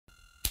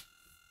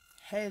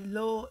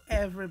Hello,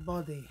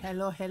 everybody.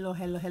 Hello,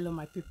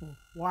 my people.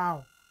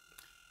 Wow,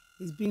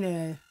 it's been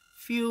a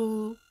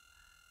few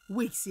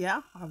weeks.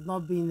 Yeah, I've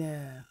not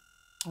been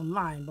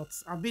online, but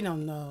I've been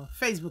on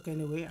Facebook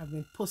anyway. I've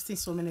been posting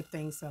so many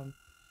things.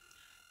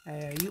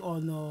 You all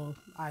know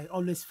I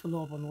always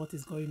follow up on what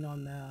is going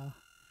on.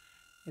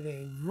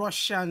 The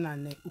Russian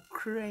and the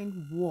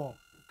Ukraine war.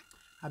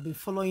 I've been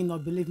following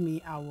up. Believe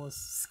me, I was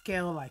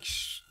scared like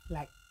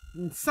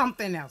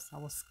something else. I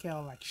was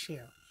scared like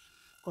shit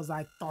because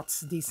I thought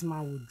this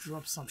man would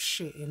drop some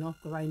shit,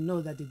 because I know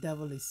that the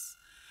devil is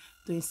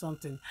doing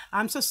something.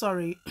 I'm so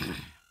sorry.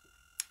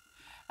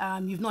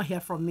 You've not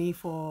heard from me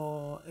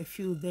for a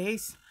few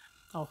days.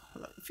 Oh,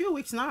 a few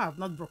weeks now. I've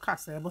not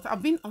broadcasted, but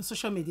I've been on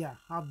social media.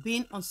 I've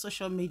been on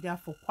social media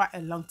for quite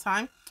a long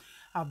time.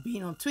 I've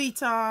been on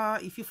Twitter.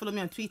 If you follow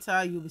me on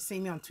Twitter, you'll be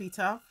seeing me on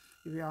Twitter.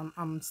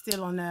 I'm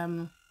still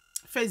on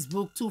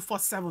Facebook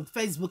 247.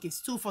 Facebook is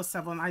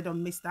 247. I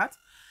don't miss that.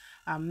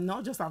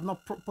 Not just I've not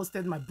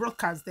posted my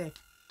broadcast there,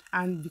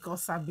 and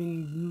because I've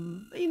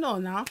been,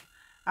 now,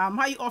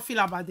 how you all feel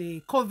about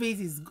the COVID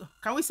is?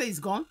 Can we say it's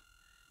gone?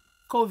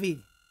 COVID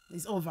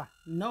is over?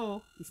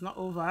 No, it's not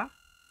over.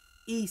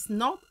 It's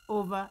not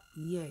over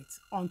yet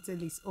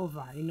until it's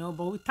over,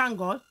 But we thank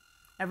God,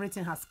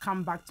 everything has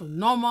come back to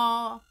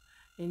normal.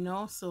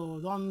 So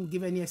don't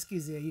give any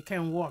excuse here. You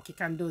can't work, you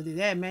can't do this.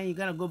 Hey man, you're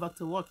gonna go back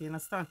to work, you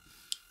understand?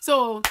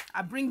 So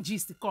I bring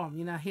gist to come,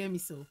 hear me.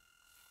 So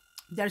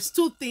there's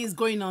two things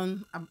going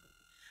on.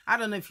 I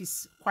don't know if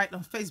it's quite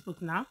on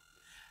Facebook now.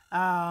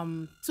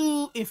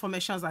 Two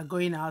informations are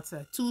going out,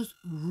 two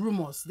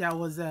rumors. There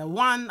was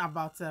one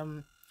about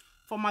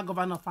former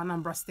governor of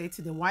Anambra State,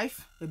 the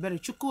wife,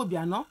 Eberechukwu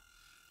Obiano.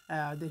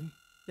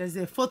 There's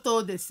a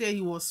photo. They say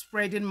he was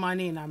spreading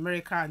money in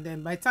America, and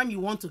then by the time you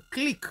want to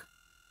click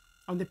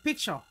on the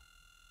picture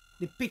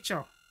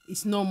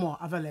is no more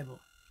available.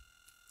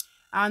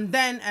 And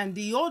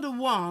the other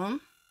one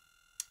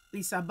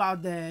is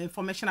about the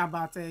information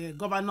about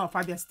governor of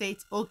Abia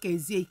State,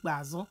 Okezie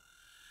Ikpeazu,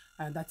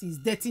 that is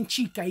dating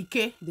Chika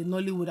Ike, the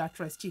Nollywood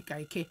actress Chika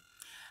Ike.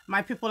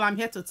 My people, I'm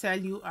here to tell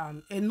you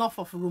enough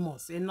of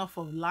rumors, enough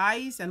of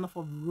lies, enough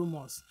of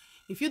rumors.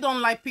 If you don't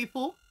like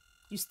people,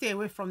 you stay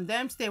away from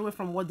them, stay away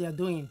from what they're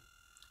doing.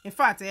 In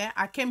fact,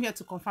 I came here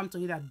to confirm to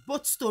you that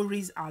both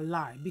stories are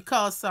lie,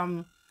 because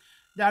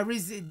there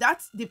is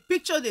the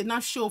picture they now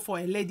show for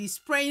a lady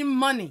spraying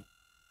money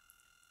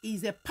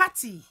is a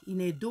party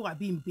in Edo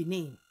in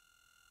Benin.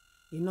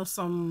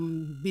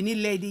 Some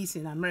Benin ladies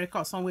in America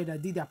or somewhere that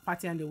did their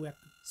party and they were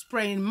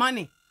spraying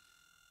money.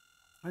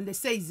 And they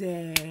say it's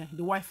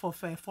the wife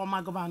of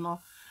former governor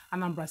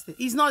Anambra State.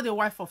 He's not the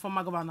wife of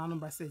former governor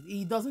Anambra State.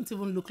 He doesn't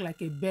even look like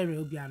a Berry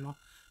Obiano.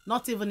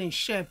 Not even in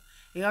shape.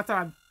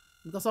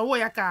 Because of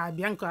Yaka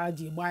Bianco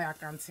Aji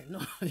can't say.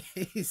 No,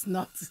 it's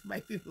not, my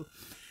people.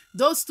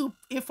 Those two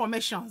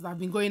informations that have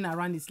been going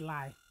around is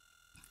lie.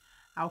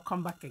 I'll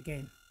come back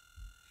again.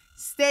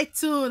 Stay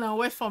tuned and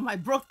wait for my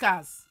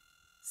broadcast.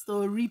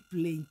 Story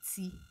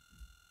plenty.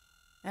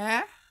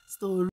 Story.